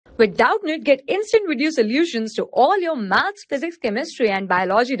With Doubtnut, get instant video solutions to all your maths, physics, chemistry, and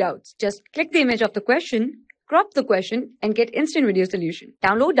biology doubts. Just click the image of the question, crop the question, and get instant video solution.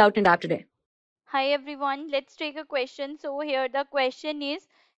 Download Doubtnut app today. Hi everyone, let's take a question. So here the question is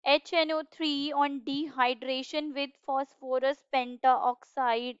HNO3 on dehydration with phosphorus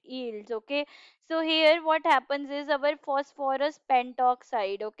pentaoxide yields. Okay, so here what happens is our phosphorus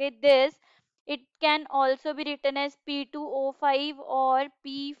pentaoxide. Okay, this it can also be written as P2O5 or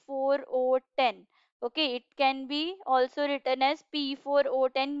P4O10. Okay, it can be also written as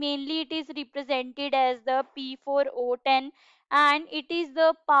P4O10. Mainly it is represented as the P4O10, and it is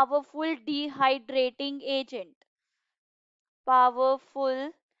the powerful dehydrating agent.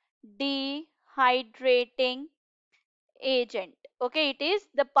 Powerful dehydrating agent. Okay, it is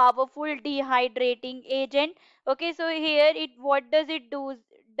the powerful dehydrating agent. Okay, so here it what does it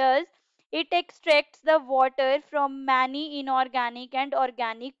does it extracts the water from many inorganic and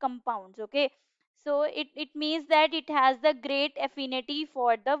organic compounds. Okay, so it means that it has the great affinity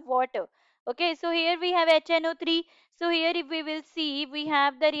for the water. Okay, so here we have HNO3. So here if we will see, we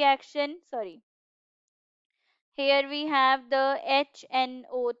have the reaction, sorry, here we have the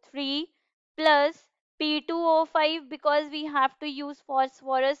HNO3 plus P2O5, because we have to use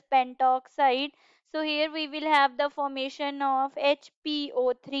phosphorus pentoxide. So here we will have the formation of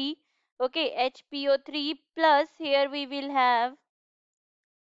HPO3. Okay, HPO3 plus here we will have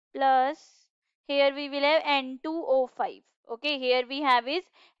plus here we will have N2O5. Okay, here we have is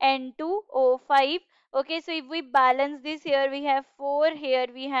N2O5. Okay, so if we balance this, here we have 4, here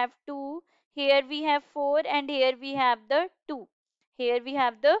we have 2, here we have 4, and here we have the 2. Here we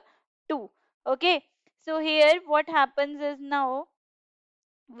have the 2. Okay, so here what happens is now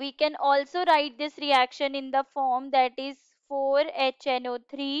we can also write this reaction in the form that is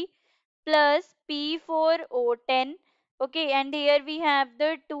 4HNO3 plus P4O10. Okay, and here we have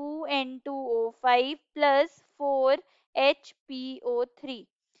the 2N2O5 plus 4HPO3.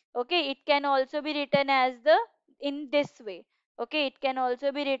 Okay, it can also be written as the in this way. Okay, it can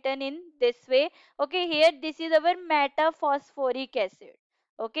also be written in this way. Okay, here this is our metaphosphoric acid.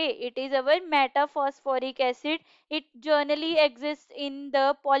 Okay, it is our metaphosphoric acid. It generally exists in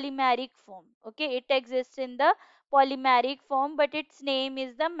the polymeric form. Okay, it exists in the polymeric form, but its name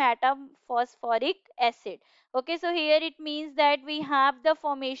is the metaphosphoric acid. Okay, so here it means that we have the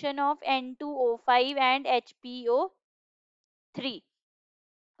formation of N2O5 and HPO3.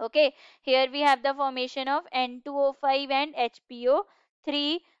 Okay, here we have the formation of N2O5 and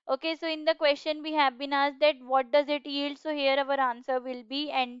HPO3. Okay, so in the question we have been asked that what does it yield? So here our answer will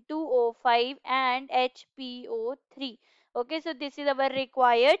be N2O5 and HPO3. Okay, so this is our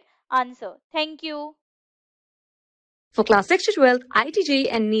required answer. Thank you. For class 6 to 12, IIT JEE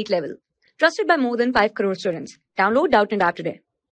and NEET level. Trusted by more than 5 crore students. Download Doubtnut app today.